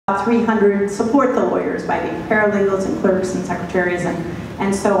300 support the lawyers by being paralegals and clerks and secretaries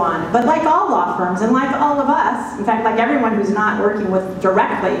and so on. But like all law firms and like all of us, in fact like everyone who's not working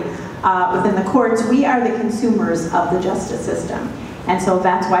directly within the courts, we are the consumers of the justice system. And so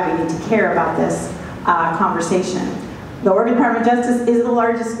that's why we need to care about this conversation. The Oregon Department of Justice is the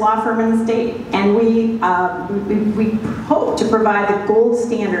largest law firm in the state, and we hope to provide the gold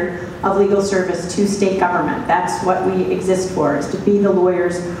standard of legal service to state government. That's what we exist for, is to be the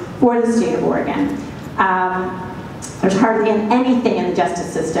lawyers for the state of Oregon. There's hardly anything in the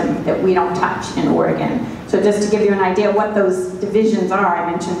justice system that we don't touch in Oregon. So just to give you an idea of what those divisions are,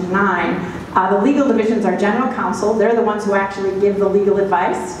 I mentioned 9. The legal divisions are general counsel. They're the ones who actually give the legal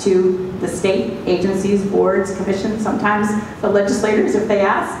advice to the state agencies, boards, commissions, sometimes the legislators if they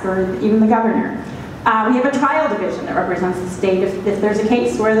ask, or even the governor. We have a trial division that represents the state. If there's a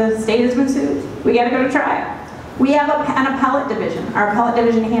case where the state has been sued, we got to go to trial. We have an appellate division. Our appellate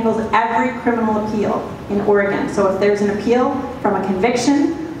division handles every criminal appeal in Oregon. So if there's an appeal from a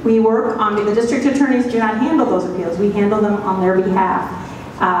conviction, we work on, the district attorneys do not handle those appeals. We handle them on their behalf.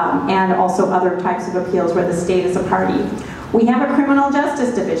 And also other types of appeals where the state is a party. We have a criminal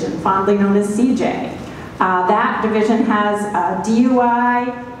justice division, fondly known as CJ. That division has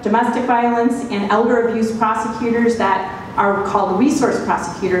DUI, domestic violence, and elder abuse prosecutors that are called resource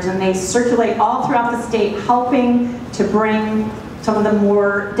prosecutors, and they circulate all throughout the state helping to bring some of the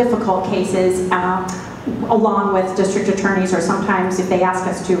more difficult cases along with district attorneys, or sometimes if they ask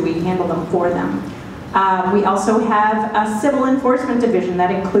us to, we handle them for them. We also have a civil enforcement division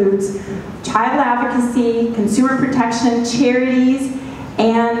that includes child advocacy, consumer protection, charities,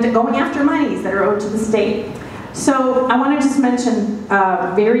 and going after monies that are owed to the state. So I want to just mention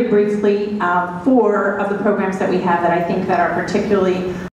very briefly 4 of the programs that we have that I think that are particularly